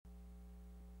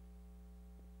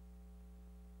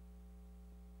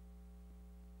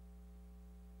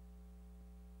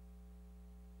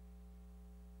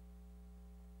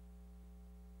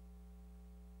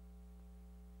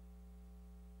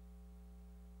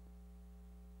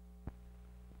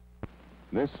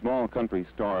This small country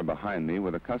store behind me,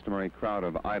 with a customary crowd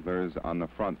of idlers on the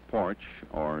front porch,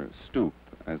 or stoop,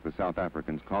 as the South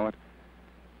Africans call it,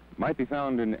 might be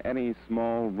found in any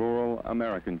small rural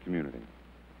American community.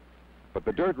 But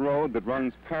the dirt road that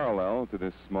runs parallel to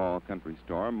this small country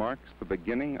store marks the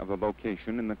beginning of the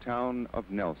location in the town of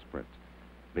Nelspruit,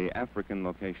 the African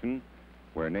location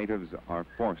where natives are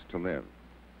forced to live.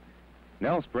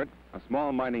 Nelspruit, a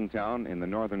small mining town in the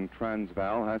northern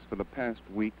Transvaal, has for the past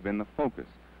week been the focus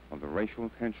of the racial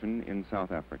tension in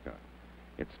South Africa.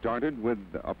 It started with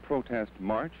a protest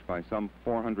march by some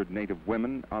 400 native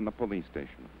women on the police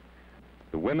station.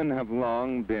 The women have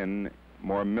long been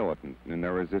more militant in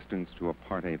their resistance to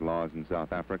apartheid laws in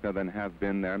South Africa than have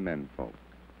been their menfolk.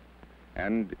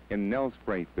 And in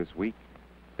Nelspruit this week,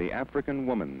 the African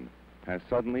woman has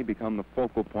suddenly become the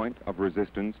focal point of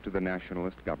resistance to the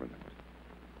nationalist government.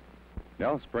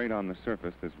 Nelspruit on the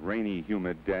surface this rainy,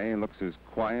 humid day looks as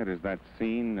quiet as that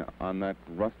scene on that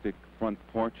rustic front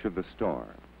porch of the store.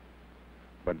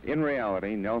 But in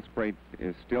reality, Nelspruit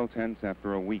is still tense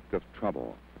after a week of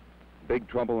trouble. Big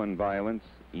trouble and violence,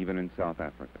 even in South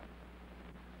Africa.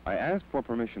 I asked for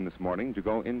permission this morning to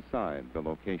go inside the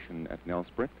location at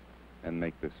Nelspruit and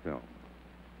make this film.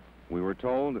 We were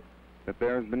told that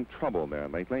there's been trouble there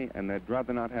lately and they'd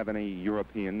rather not have any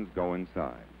Europeans go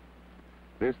inside.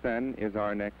 This, then, is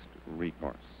our next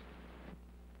recourse.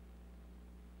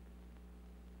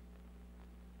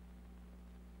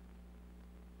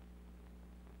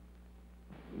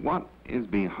 What is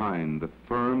behind the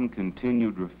firm,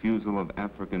 continued refusal of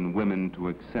African women to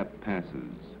accept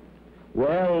passes?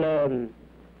 Well,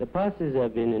 the passes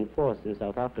have been enforced in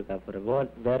South Africa for a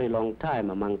very long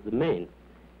time amongst the men.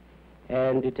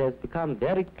 And it has become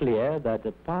very clear that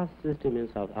the pass system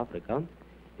in South Africa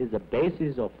is the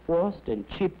basis of forced and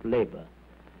cheap labor.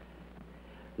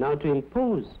 Now, to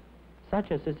impose such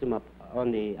a system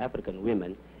on the African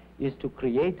women is to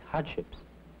create hardships.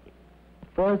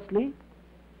 Firstly,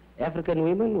 African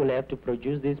women will have to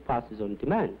produce these passes on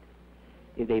demand.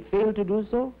 If they fail to do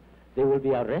so, they will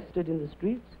be arrested in the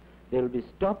streets, they will be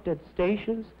stopped at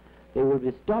stations, they will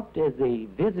be stopped as they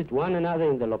visit one another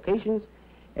in the locations,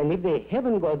 and if they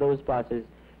haven't got those passes,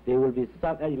 they will be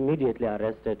immediately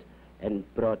arrested and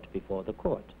brought before the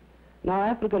court. Now,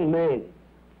 African men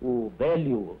who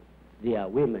value their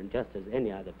women just as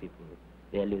any other people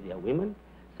value their women,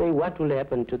 say what will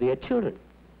happen to their children?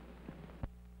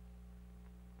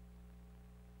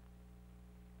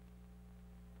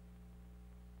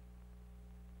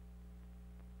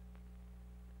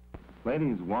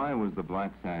 Ladies, why was the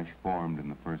Black Sash formed in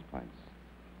the first place?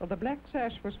 Well, the Black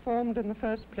Sash was formed in the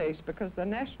first place because the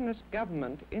nationalist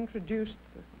government introduced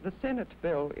the Senate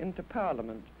bill into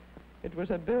Parliament. It was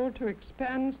a bill to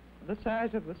expand the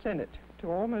size of the Senate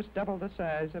to almost double the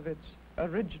size of its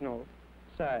original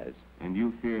size. And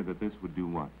you fear that this would do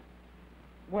what?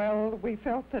 Well, we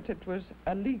felt that it was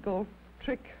a legal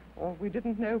trick, or we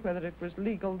didn't know whether it was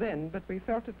legal then, but we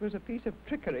felt it was a piece of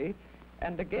trickery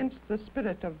and against the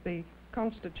spirit of the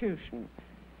Constitution.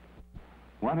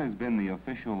 What has been the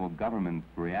official government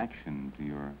reaction to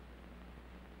your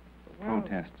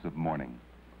protests of mourning?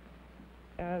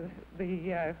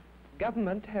 The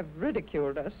government have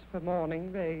ridiculed us for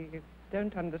mourning. They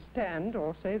don't understand,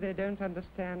 or say they don't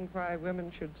understand, why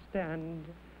women should stand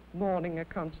mourning a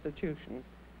constitution.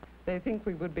 They think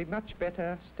we would be much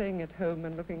better staying at home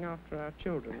and looking after our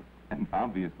children. And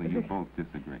obviously you both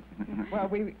disagree. Well,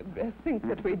 we think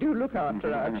that we do look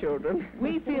after our children.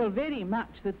 We feel very much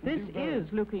that this is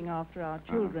looking after our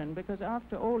children, because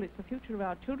after all, it's the future of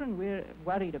our children we're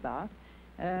worried about.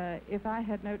 If I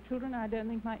had no children, I don't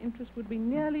think my interest would be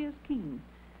nearly as keen.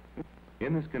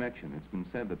 In this connection, it's been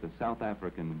said that the South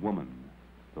African woman,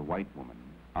 the white woman,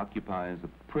 occupies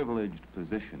a privileged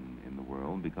position in the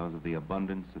world because of the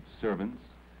abundance of servants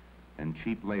and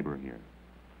cheap labor here.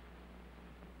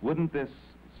 Wouldn't this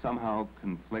somehow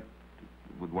conflict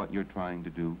with what you're trying to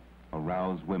do,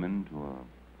 arouse women to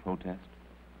a protest?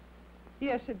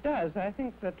 Yes, it does. I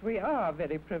think that we are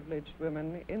very privileged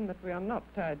women in that we are not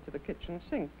tied to the kitchen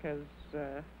sink as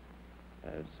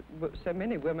so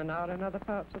many women are in other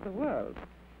parts of the world.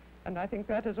 And I think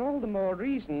that is all the more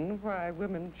reason why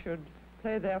women should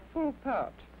play their full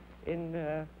part in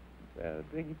the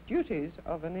duties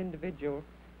of an individual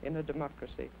in a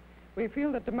democracy. We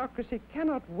feel that democracy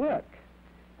cannot work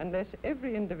unless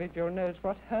every individual knows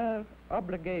what her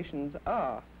obligations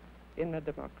are in a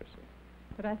democracy.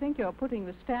 But I think you're putting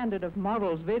the standard of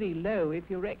morals very low if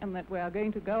you reckon that we are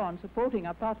going to go on supporting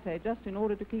apartheid just in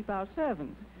order to keep our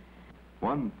servants.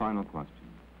 One final question.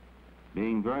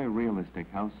 Being very realistic,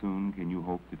 how soon can you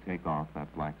hope to take off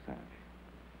that Black Sash?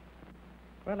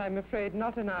 Well, I'm afraid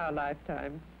not in our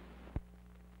lifetime.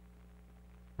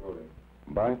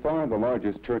 By far the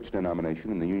largest church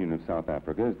denomination in the Union of South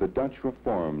Africa is the Dutch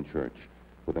Reformed Church,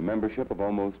 with a membership of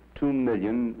almost 2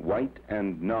 million white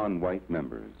and non-white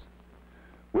members.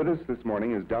 With us this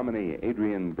morning is Dominee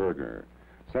Adrian Berger,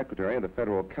 Secretary of the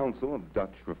Federal Council of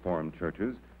Dutch Reformed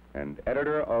Churches and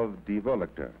editor of Die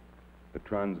Volkte, the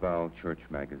Transvaal Church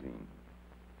magazine.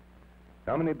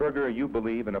 Dominee Berger, you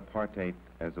believe in apartheid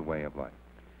as a way of life?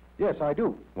 Yes, I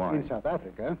do. Why? In South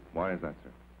Africa. Why is that,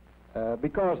 sir?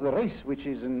 Because the race which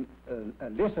is in a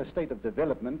lesser state of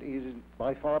development is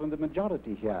by far in the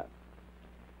majority here.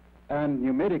 And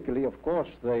numerically, of course,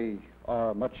 they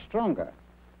are much stronger.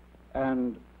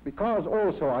 And because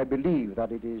also I believe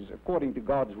that it is according to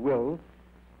God's will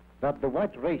that the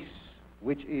white race,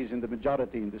 which is in the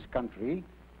majority in this country,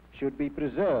 should be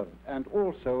preserved. And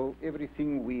also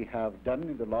everything we have done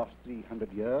in the last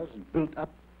 300 years and built up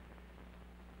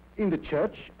in the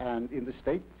church and in the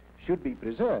state should be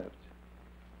preserved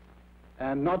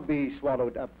and not be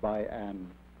swallowed up by an,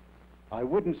 I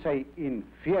wouldn't say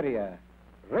inferior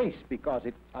race, because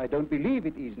I don't believe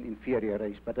it is an inferior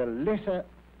race, but a lesser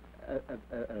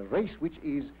a race which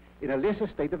is in a lesser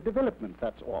state of development,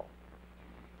 that's all.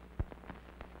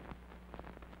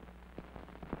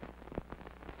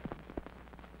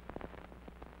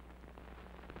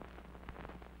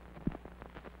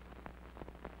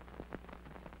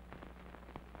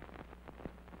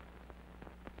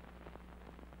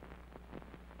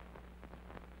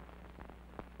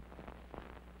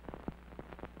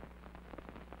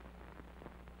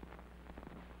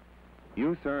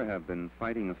 You, sir, have been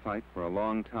fighting a fight for a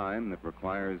long time that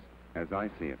requires, as I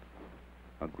see it,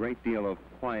 a great deal of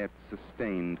quiet,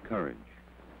 sustained courage.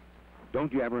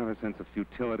 Don't you ever have a sense of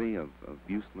futility, of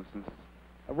uselessness?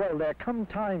 Well, there come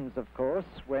times, of course,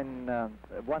 when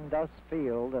one does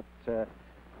feel that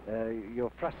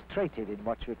you're frustrated in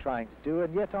what you're trying to do,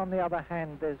 and yet, on the other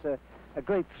hand, there's a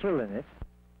great thrill in it.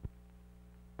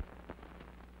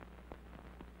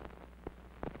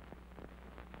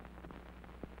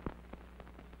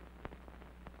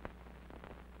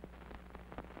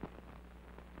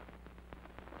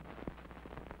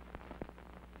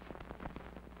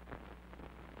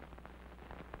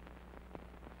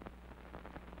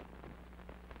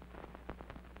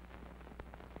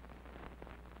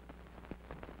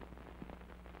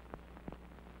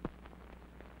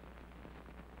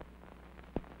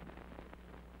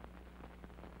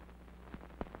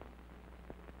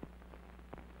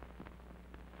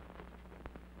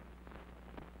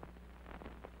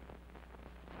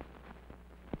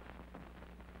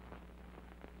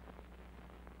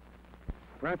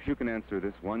 Perhaps you can answer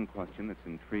this one question that's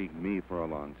intrigued me for a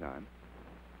long time.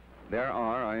 There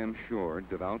are, I am sure,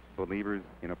 devout believers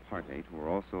in apartheid who are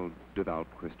also devout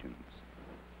Christians.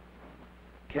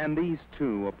 Can these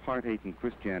two, apartheid and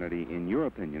Christianity, in your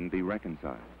opinion, be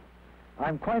reconciled?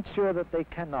 I'm quite sure that they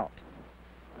cannot.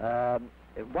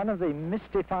 One of the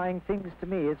mystifying things to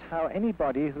me is how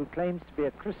anybody who claims to be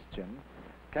a Christian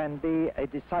can be a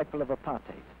disciple of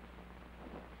apartheid.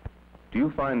 Do you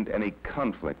find any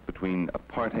conflict between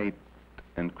apartheid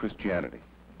and Christianity?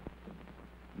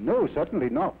 No, certainly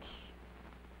not.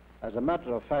 As a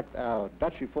matter of fact, our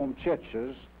Dutch Reformed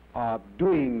churches are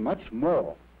doing much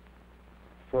more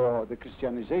for the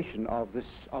Christianization of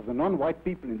the non-white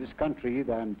people in this country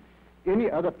than any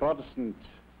other Protestant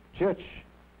church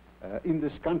in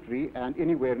this country and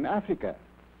anywhere in Africa.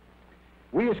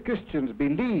 We as Christians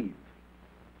believe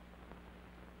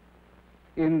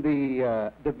in the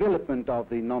development of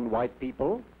the non-white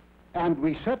people, and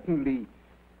we certainly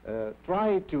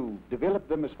try to develop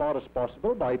them as far as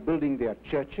possible by building their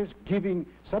churches,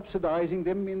 subsidizing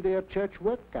them in their church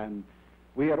work, and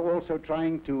we are also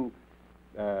trying to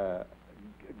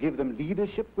give them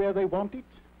leadership where they want it.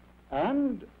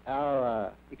 And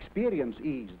our experience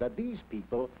is that these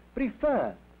people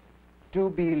prefer to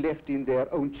be left in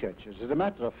their own churches. As a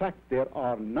matter of fact, there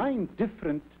are 9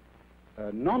 different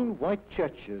non-white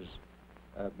churches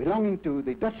belonging to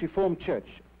the Dutch Reformed Church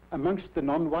amongst the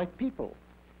non-white people.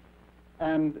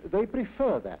 And they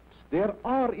prefer that. There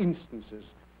are instances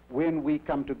when we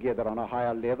come together on a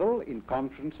higher level in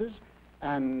conferences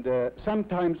and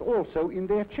sometimes also in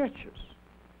their churches.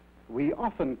 We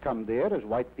often come there as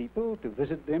white people to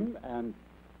visit them, and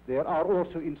there are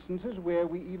also instances where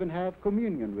we even have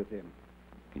communion with them.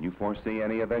 Can you foresee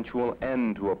any eventual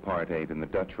end to apartheid in the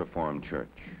Dutch Reformed Church?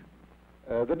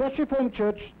 The Dutch Reformed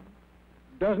Church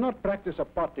does not practice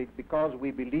apartheid because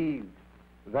we believe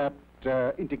that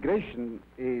integration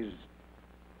is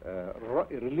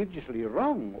religiously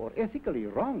wrong or ethically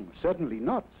wrong. Certainly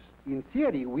not. in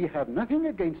theory, we have nothing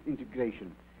against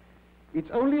integration. It's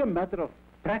only a matter of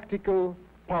practical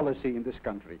policy in this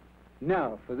country.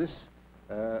 Now, for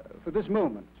this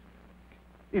moment,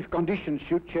 if conditions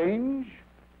should change,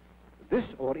 this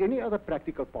or any other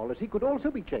practical policy could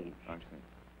also be changed. I see.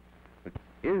 But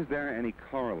is there any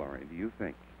corollary, do you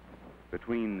think,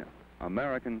 between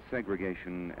American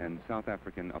segregation and South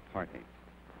African apartheid?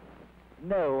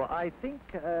 No, I think,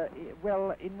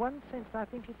 well, in one sense, I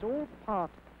think it's all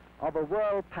part of a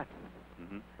world pattern.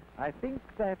 Mm-hmm. I think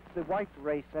that the white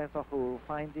race as a whole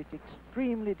find it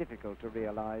extremely difficult to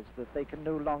realize that they can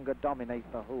no longer dominate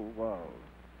the whole world.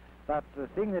 But the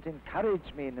thing that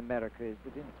encouraged me in America is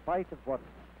that in spite of what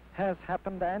has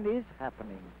happened and is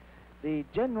happening, the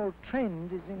general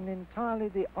trend is in entirely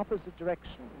the opposite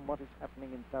direction from what is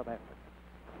happening in South Africa.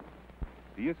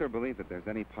 Do you, sir, believe that there's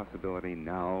any possibility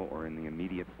now or in the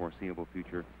immediate foreseeable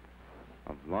future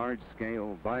of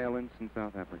large-scale violence in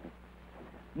South Africa?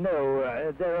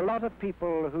 No, there are a lot of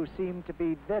people who seem to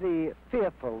be very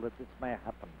fearful that this may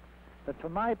happen. But for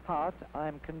my part,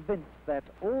 I'm convinced that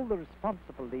all the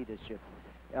responsible leadership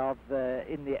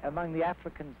among the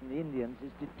Africans and the Indians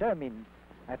is determined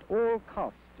at all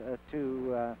costs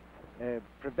to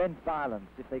prevent violence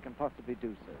if they can possibly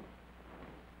do so.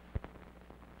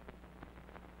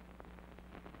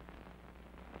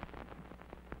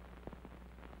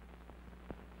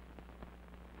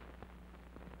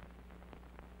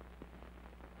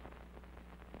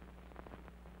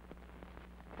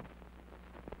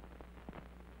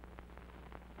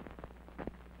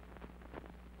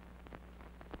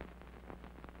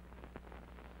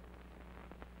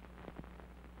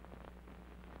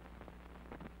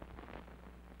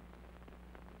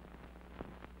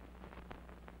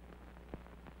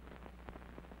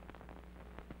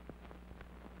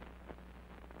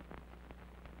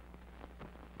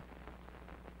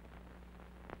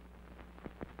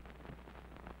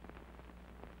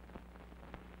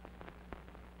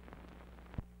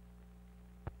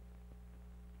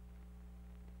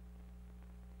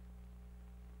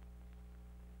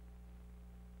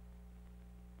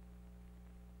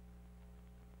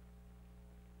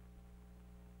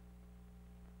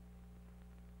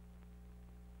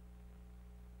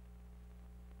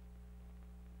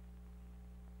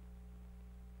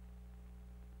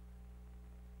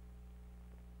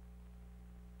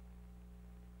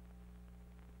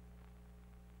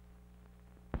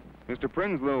 Mr.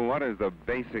 Prinsloo, what is the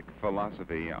basic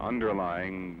philosophy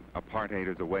underlying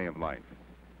apartheid as a way of life?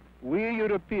 We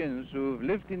Europeans who've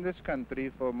lived in this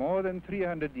country for more than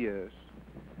 300 years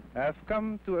have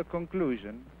come to a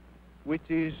conclusion which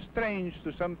is strange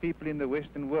to some people in the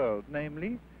Western world,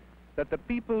 namely that the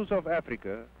peoples of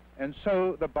Africa, and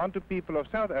so the Bantu people of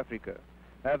South Africa,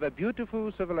 have a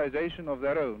beautiful civilization of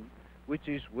their own which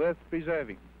is worth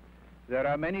preserving. There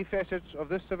are many facets of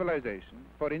this civilization.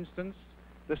 For instance,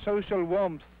 the social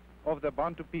warmth of the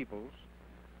Bantu peoples,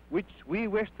 which we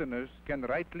Westerners can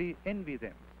rightly envy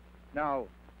them. Now,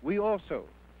 we also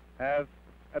have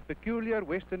a peculiar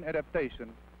Western adaptation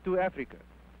to Africa.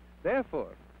 Therefore,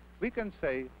 we can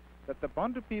say that the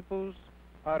Bantu peoples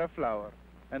are a flower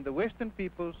and the Western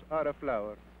peoples are a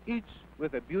flower, each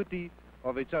with a beauty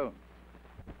of its own.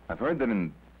 I've heard that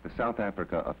in the South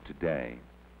Africa of today,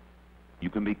 you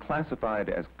can be classified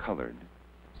as colored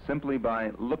simply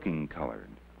by looking colored.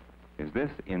 Is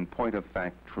this, in point of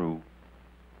fact, true?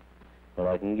 Well,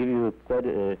 I can give you quite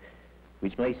a,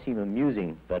 which may seem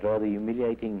amusing, but rather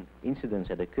humiliating incidents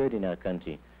that occurred in our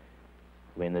country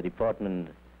when the Department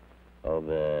of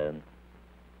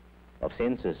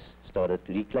Census started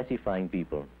reclassifying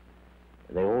people.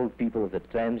 They hauled people of the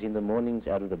trams in the mornings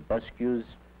out of the bus queues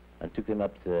and took them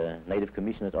up to the Native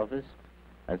Commissioner's office.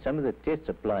 And some of the tests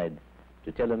applied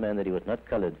to tell a man that he was not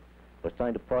colored was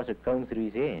trying to pass a comb through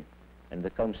his hair. And the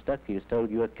comb stuck, he was told,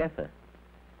 you're a Kaffir.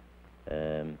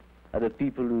 Other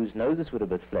people whose noses were a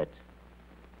bit flat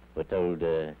were told,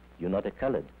 you're not a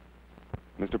colored.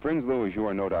 Mr. Prinsloo, as you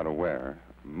are no doubt aware,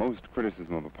 most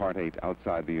criticism of apartheid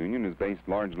outside the Union is based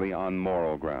largely on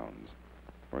moral grounds.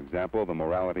 For example, the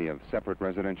morality of separate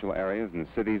residential areas in the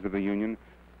cities of the Union,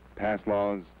 past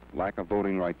laws, lack of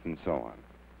voting rights, and so on.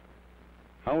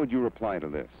 How would you reply to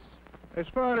this? As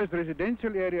far as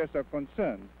residential areas are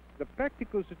concerned, the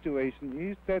practical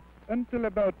situation is that until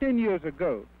about 10 years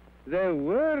ago, there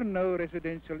were no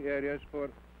residential areas for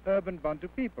urban Bantu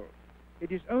people.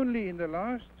 It is only in the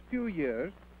last few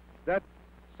years that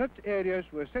such areas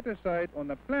were set aside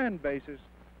on a planned basis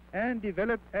and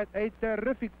developed at a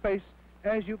terrific pace,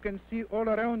 as you can see all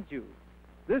around you.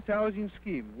 This housing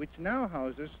scheme, which now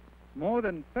houses more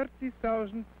than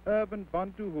 30,000 urban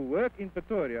Bantu who work in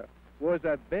Pretoria, was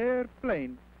a bare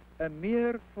plain a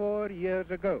mere 4 years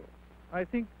ago. I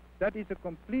think that is a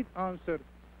complete answer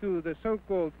to the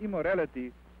so-called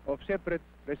immorality of separate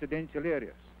residential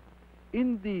areas.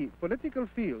 In the political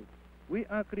field, we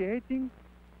are creating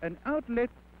an outlet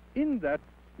in that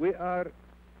we are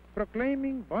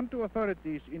proclaiming Bantu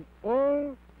authorities in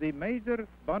all the major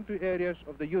Bantu areas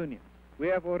of the Union. We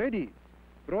have already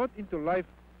brought into life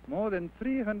more than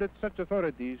 300 such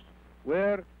authorities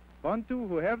where Bantu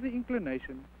who have the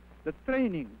inclination, the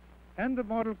training and the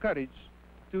moral courage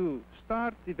to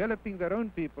start developing their own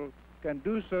people can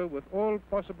do so with all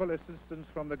possible assistance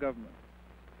from the government.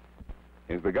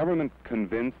 Is the government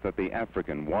convinced that the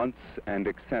African wants and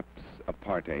accepts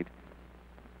apartheid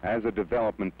as a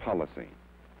development policy?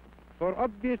 For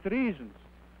obvious reasons,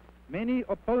 many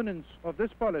opponents of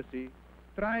this policy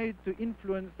tried to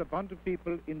influence the Bantu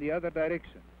people in the other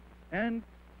direction. And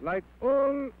like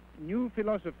all new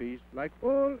philosophies, like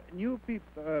all new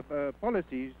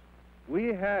policies,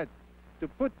 we had to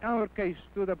put our case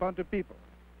to the Bantu people.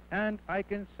 And I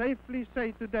can safely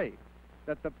say today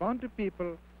that the Bantu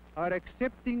people are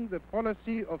accepting the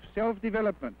policy of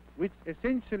self-development, which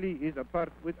essentially is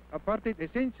apartheid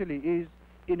essentially is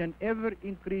in an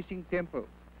ever-increasing tempo.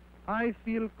 I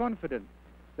feel confident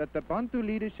that the Bantu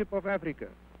leadership of Africa,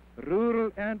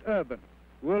 rural and urban,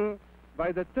 will,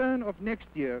 by the turn of next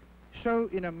year, show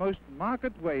in a most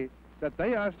marked way that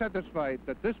they are satisfied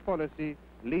that this policy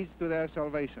leads to their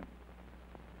salvation.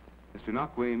 Mr.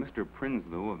 Nakwe, Mr.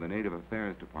 Prinsloo of the Native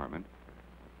Affairs Department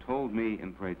told me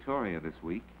in Pretoria this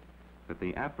week that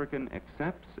the African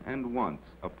accepts and wants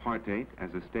apartheid as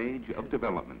a stage of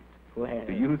development. Well,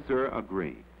 do you, sir,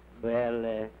 agree?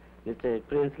 Well, Mr.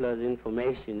 Prinsloo's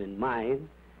information and mine,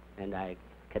 and I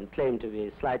can claim to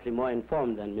be slightly more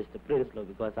informed than Mr. Prinsloo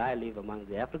because I live among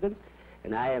the Africans,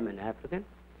 and I am an African,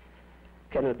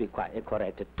 cannot be quite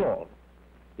correct at all.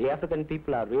 The African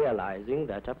people are realizing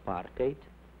that apartheid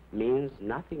means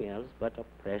nothing else but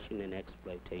oppression and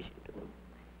exploitation to them.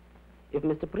 If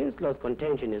Mr. Prinsloo's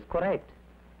contention is correct,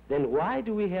 then why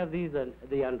do we have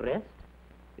the unrest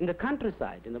in the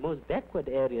countryside, in the most backward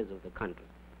areas of the country?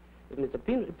 If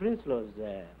Mr.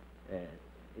 Prinsloo's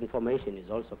information is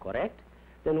also correct,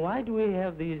 then why do we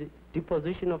have the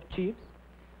deposition of chiefs?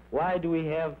 Why do we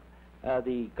have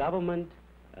the government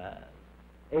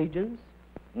agents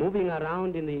moving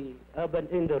around in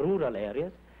the rural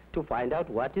areas to find out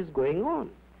what is going on?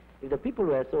 If the people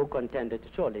were so contented,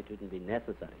 surely it wouldn't be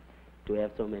necessary to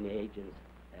have so many agents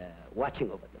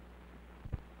watching over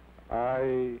them.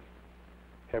 I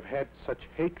have had such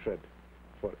hatred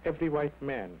for every white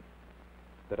man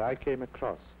that I came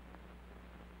across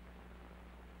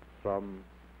from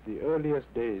the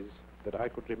earliest days that I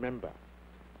could remember.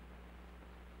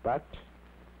 But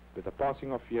with the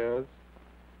passing of years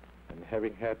and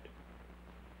having had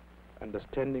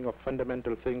understanding of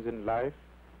fundamental things in life,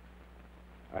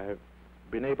 I have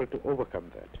been able to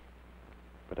overcome that.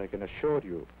 But I can assure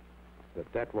you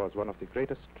that that was one of the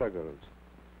greatest struggles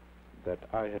that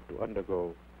I had to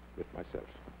undergo with myself.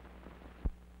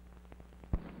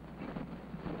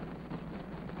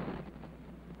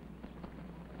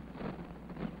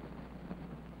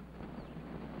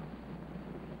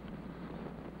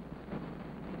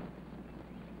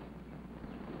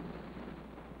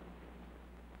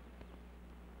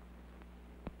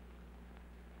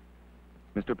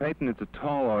 Mr. Payton, it's a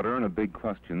tall order and a big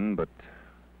question, but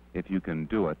if you can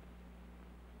do it,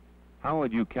 how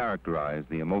would you characterize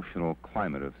the emotional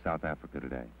climate of South Africa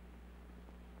today?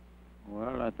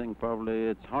 Well, I think probably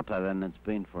it's hotter than it's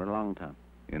been for a long time.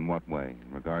 In what way?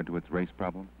 In regard to its race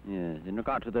problem? Yes, in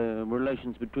regard to the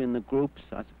relations between the groups,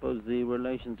 I suppose the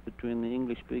relations between the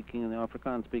English-speaking and the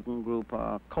Afrikaans-speaking group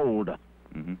are colder.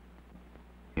 Mm-hmm.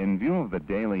 In view of the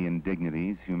daily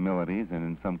indignities, humilities, and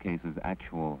in some cases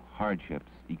actual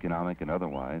hardships, economic and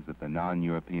otherwise, that the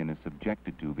non-European is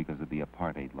subjected to because of the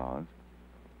apartheid laws,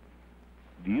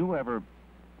 do you ever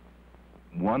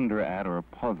wonder at or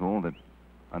puzzle that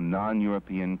a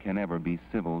non-European can ever be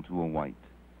civil to a white?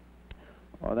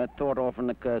 Oh, that thought often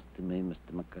occurs to me,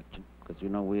 Mr. McCutcheon, because, you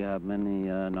know, we have many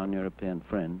non-European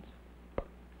friends,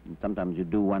 and sometimes you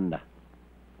do wonder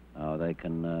how they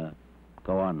can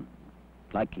go on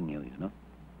liking you, you know.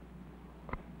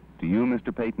 Do you,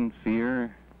 Mr. Payton,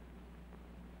 fear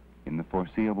in the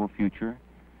foreseeable future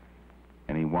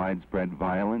any widespread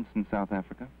violence in South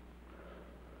Africa?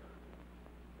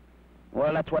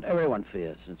 Well, that's what everyone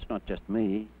fears. It's not just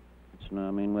me. It's,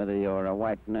 I mean, whether you're a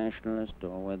white nationalist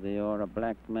or whether you're a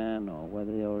black man or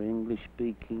whether you're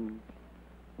English-speaking,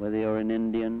 whether you're an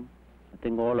Indian, I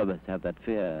think all of us have that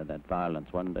fear that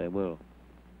violence one day will.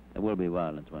 There will be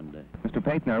violence one day. Mr.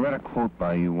 Payton, I read a quote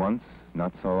by you once,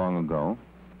 not so long ago,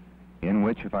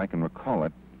 which, if I can recall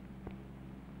it,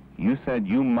 you said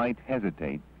you might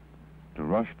hesitate to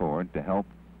rush forward to help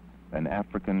an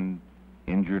African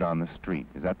injured on the street.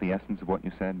 Is that the essence of what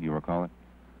you said? You recall it?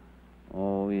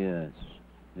 Oh, yes.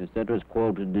 Yes, that was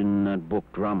quoted in that book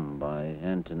Drum by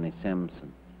Anthony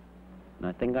Sampson. And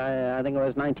I think it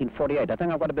was 1948. I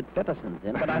think I got a bit better since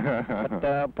then. But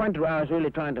the point I was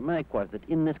really trying to make was that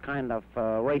in this kind of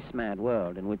race-mad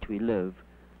world in which we live,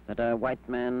 that a white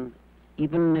man,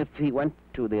 even if he went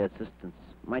to the assistance,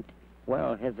 might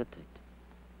well hesitate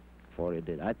before he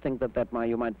did. I think that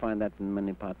you might find that in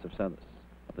many parts of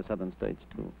the southern states,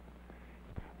 too.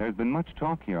 There's been much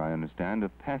talk here, I understand,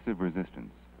 of passive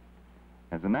resistance.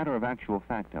 As a matter of actual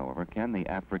fact, however, can the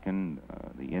African,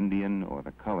 the Indian, or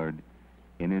the colored,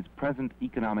 in his present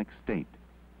economic state,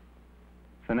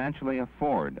 financially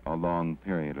afford a long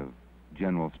period of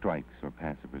general strikes or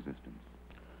passive resistance?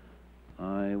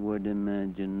 I would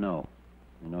imagine no.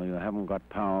 You know, you haven't got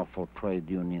powerful trade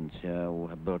unions here who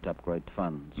have built up great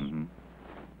funds.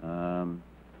 Mm-hmm.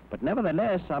 But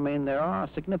nevertheless, I mean, there are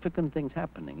significant things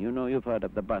happening. You know, you've heard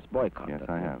of the bus boycott. Yes,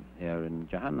 I have. Here in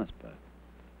Johannesburg.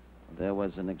 There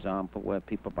was an example where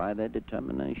people, by their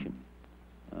determination,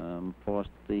 forced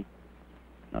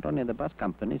not only the bus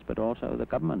companies, but also the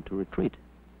government to retreat.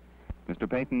 Mr.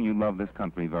 Payton, you love this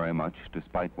country very much,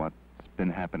 despite what's been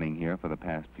happening here for the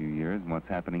past few years and what's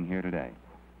happening here today.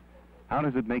 How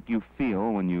does it make you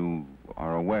feel when you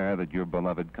are aware that your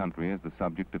beloved country is the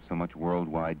subject of so much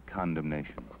worldwide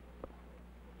condemnation?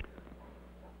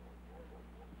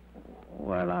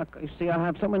 Well, you see, I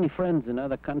have so many friends in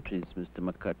other countries, Mr.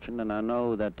 McCutcheon, and I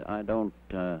know that I'm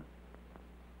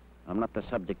not the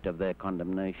subject of their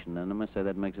condemnation, and I must say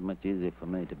that makes it much easier for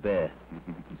me to bear,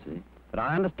 you see. But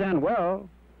I understand well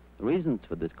the reasons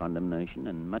for this condemnation,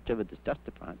 and much of it is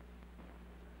justified.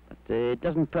 But it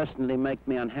doesn't personally make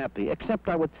me unhappy, except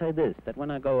I would say this, that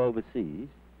when I go overseas,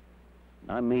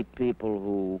 I meet people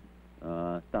who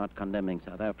start condemning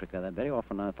South Africa, that very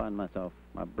often I find my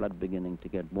blood beginning to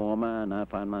get warmer, and I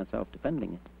find myself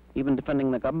defending it, even defending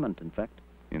the government, in fact.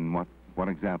 In what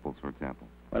examples, for example?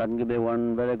 Well, I can give you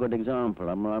one very good example.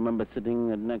 I remember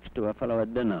sitting next to a fellow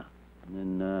at dinner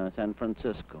in San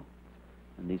Francisco,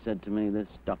 and he said to me, this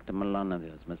Dr. Milan of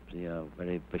yours must be a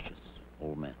very vicious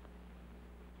old man.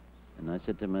 And I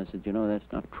said to him, you know,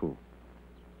 that's not true.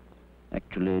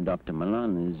 Actually, Dr.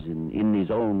 Milan is in his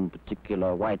own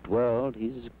particular white world,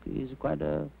 he's quite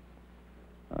a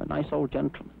nice old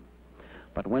gentleman.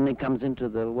 But when he comes into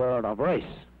the world of race,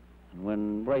 and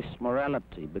when race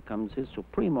morality becomes his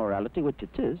supreme morality, which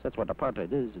it is, that's what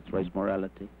apartheid is, it's race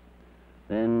morality,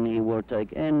 then he will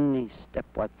take any step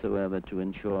whatsoever to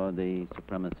ensure the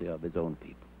supremacy of his own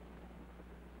people.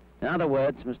 In other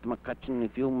words, Mr. McCutcheon,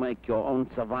 if you make your own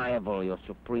survival your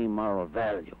supreme moral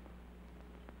value,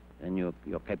 then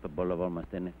you're capable of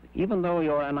almost anything, even though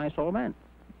you're a nice old man.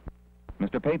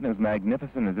 Mr. Payton, as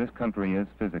magnificent as this country is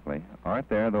physically, aren't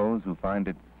there those who find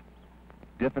it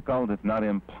difficult, if not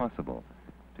impossible,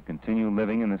 to continue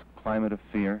living in this climate of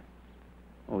fear?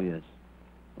 Oh, yes.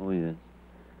 Oh, yes.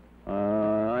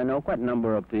 I know quite a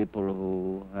number of people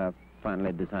who have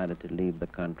finally decided to leave the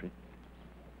country.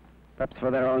 Perhaps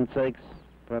for their own sakes,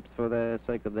 perhaps for the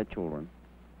sake of their children.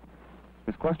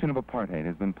 This question of apartheid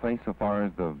has been placed, so far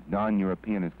as the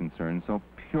non-European is concerned, so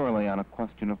purely on a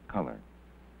question of color,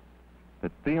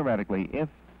 that theoretically, if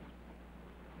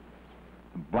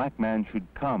the black man should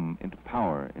come into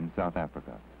power in South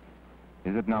Africa,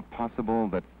 is it not possible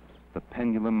that the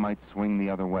pendulum might swing the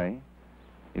other way?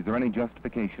 Is there any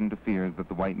justification to fears that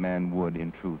the white man would,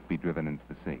 in truth, be driven into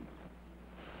the sea?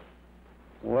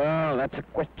 Well, that's a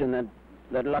question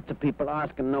that lots of people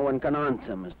ask and no one can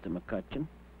answer, Mr. McCutcheon.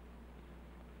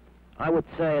 I would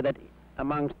say that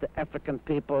amongst the African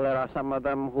people, there are some of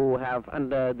them who have,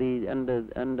 under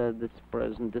this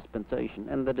present dispensation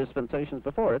and the dispensations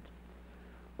before it,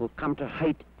 will come to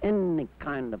hate any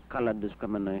kind of color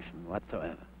discrimination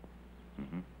whatsoever.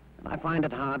 Mm-hmm. And I find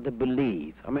it hard to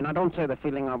believe. I mean, I don't say the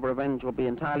feeling of revenge will be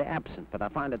entirely absent, but I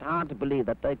find it hard to believe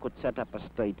that they could set up a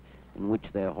state in which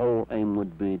their whole aim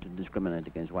would be to discriminate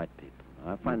against white people.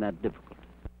 I find that difficult.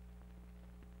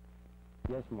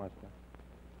 Yes, Master.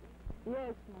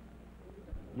 Yes,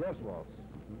 Yes, Waltz.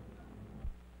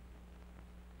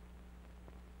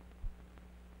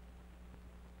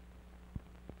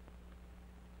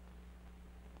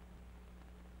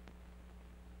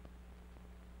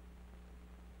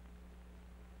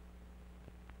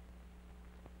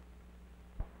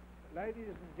 Ladies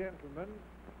and gentlemen,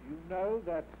 you know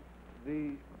that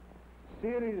the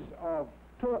series of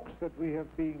talks that we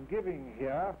have been giving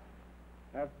here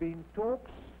have been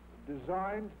talks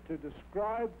designed to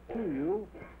describe to you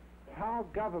how how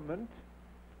government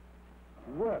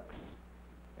works.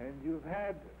 And you've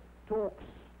had talks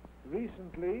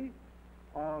recently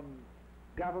on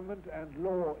government and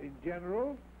law in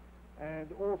general, and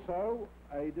also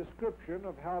a description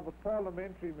of how the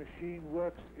parliamentary machine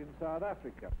works in South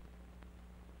Africa.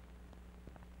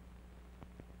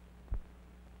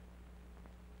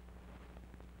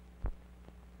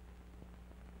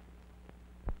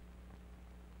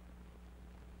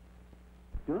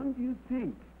 Don't you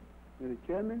think, Mr.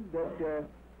 Chairman, that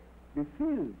the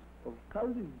field of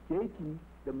cultivating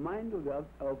the mind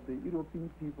of the European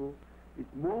people is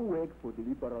more work for the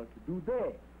liberal to do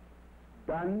there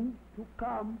than to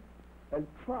come and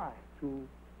try to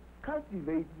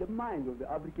cultivate the mind of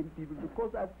the African people,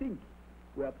 because I think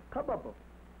we are capable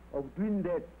of doing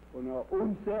that on our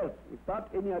own self without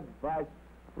any advice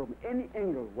from any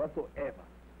angle whatsoever.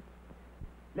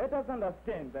 Let us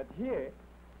understand that here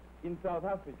in South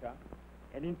Africa,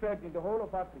 and in fact in the whole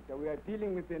of Africa, we are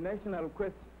dealing with a national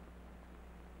question.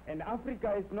 And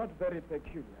Africa is not very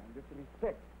peculiar in this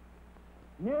respect.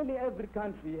 Nearly every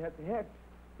country has had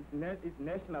its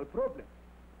national problems,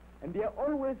 and they are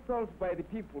always solved by the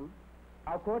people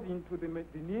according to the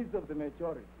needs of the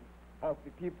majority of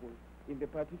the people in the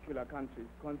particular countries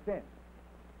concerned.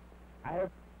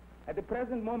 At the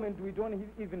present moment, we don't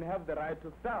even have the right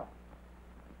to starve.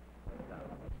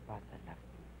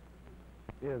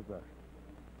 Yes, sir.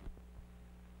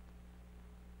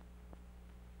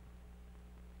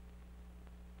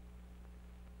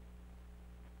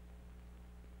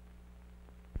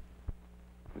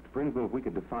 Mr. Brinslow, if we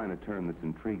could define a term that's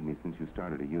intrigued me since you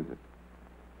started to use it.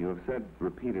 You have said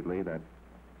repeatedly that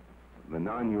the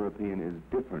non-European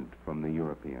is different from the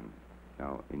European.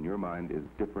 Now, in your mind, is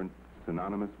different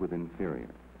synonymous with inferior?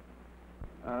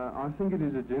 I think it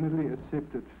is a generally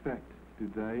accepted fact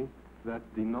today that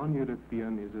the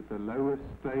non-European is at a lower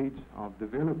stage of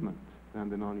development than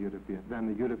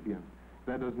the European.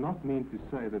 That does not mean to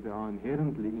say that they are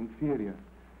inherently inferior.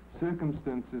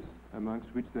 Circumstances amongst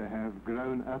which they have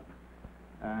grown up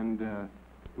and,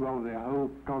 well, their whole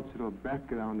cultural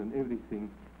background and everything,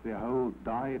 their whole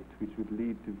diet, which would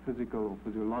lead to physical or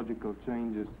physiological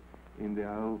changes in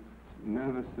their whole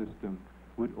nervous system,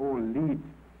 would all lead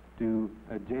to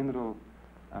a general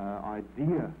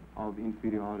idea of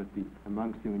inferiority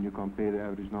amongst you when you compare the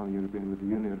average non-European with the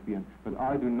European. But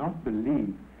I do not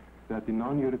believe that the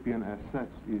non-European as such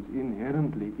is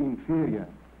inherently inferior.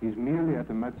 He's merely at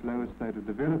a much lower state of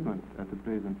development at the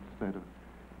present state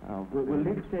of Well,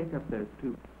 let's take up those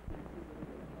two.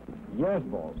 Yes,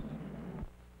 boss.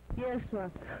 Yes,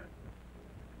 boss.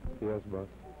 Yes, boss.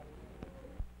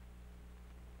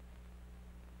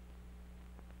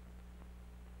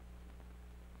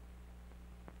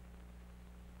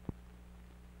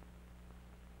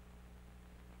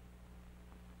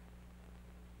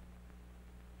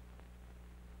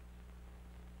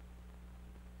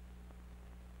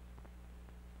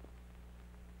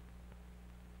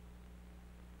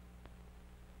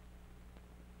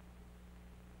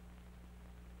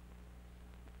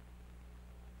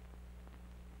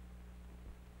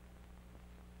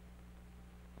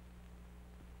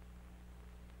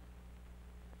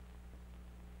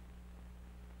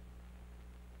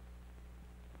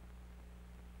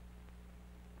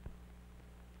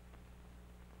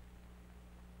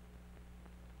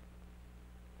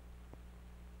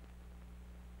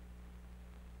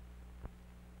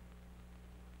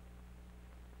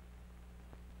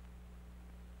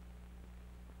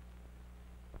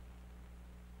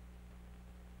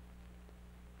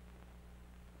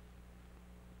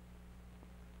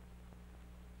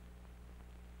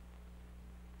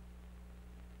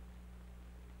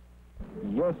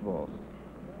 Yes, boss.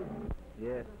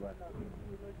 Yes, boss.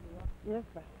 Yes,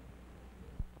 boss.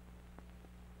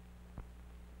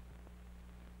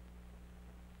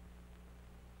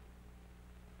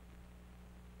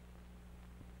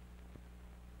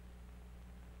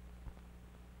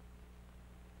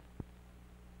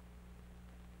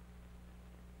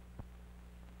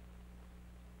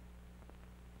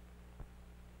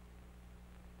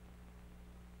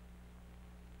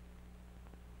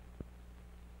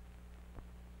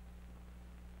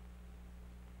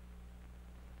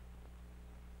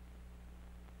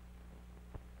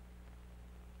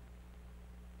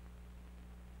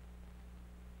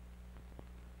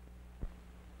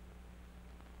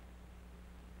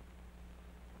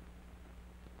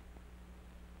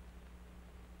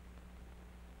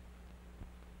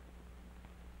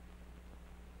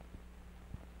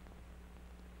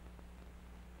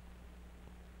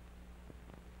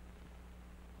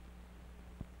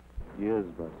 Yes,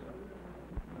 boss.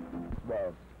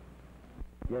 Boss.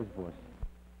 Yes, boss.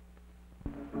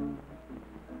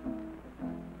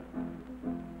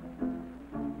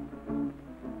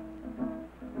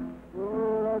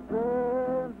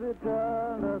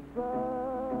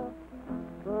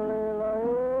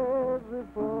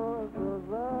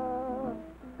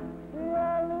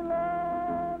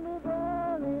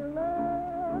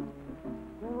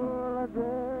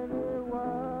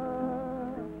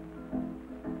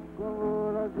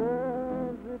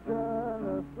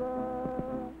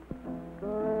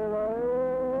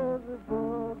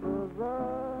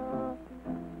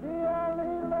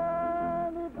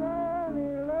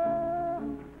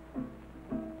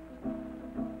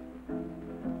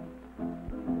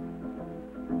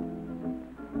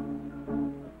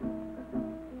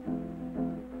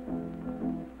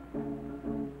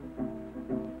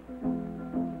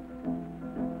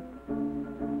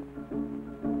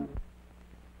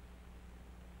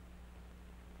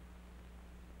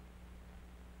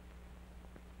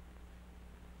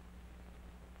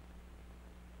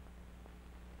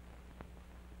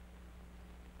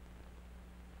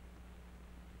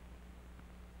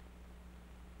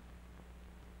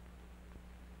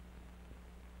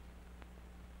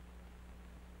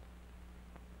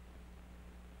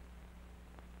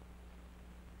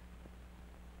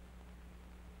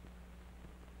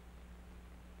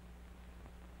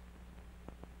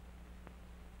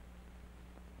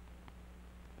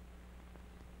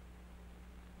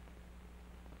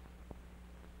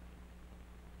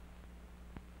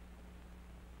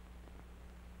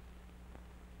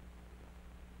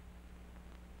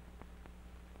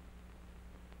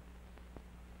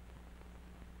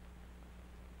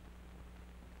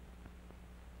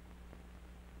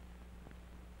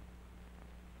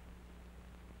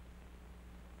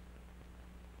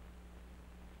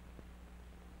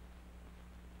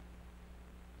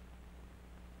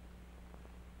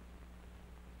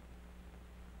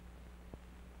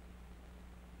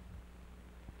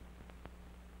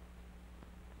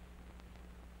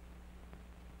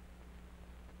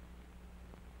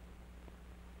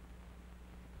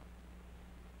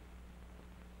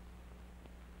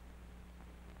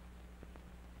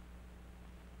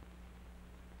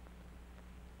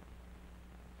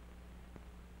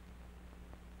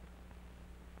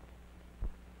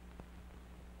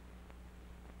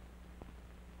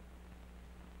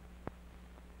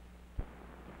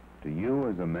 Do you,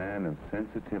 as a man of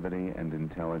sensitivity and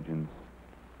intelligence,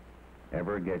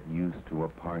 ever get used to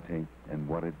apartheid and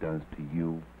what it does to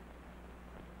you?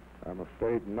 I'm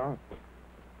afraid not,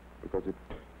 because it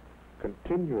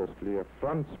continuously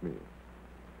affronts me.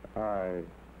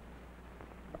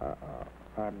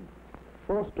 I'm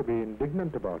forced to be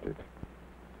indignant about it.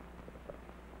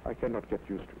 I cannot get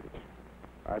used to it.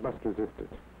 I must resist it.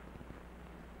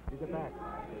 He's back.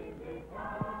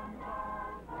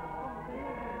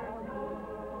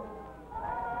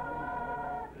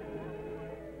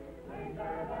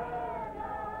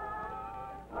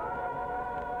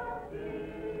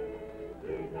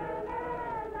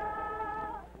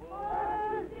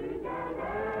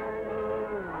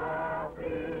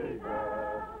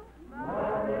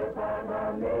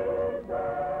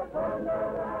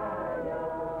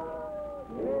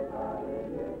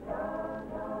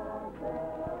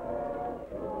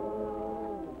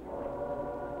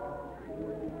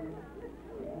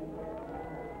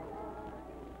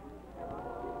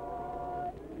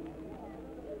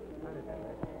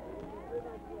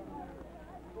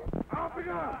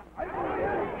 Africa!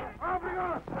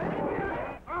 Africa!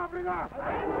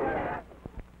 Africa!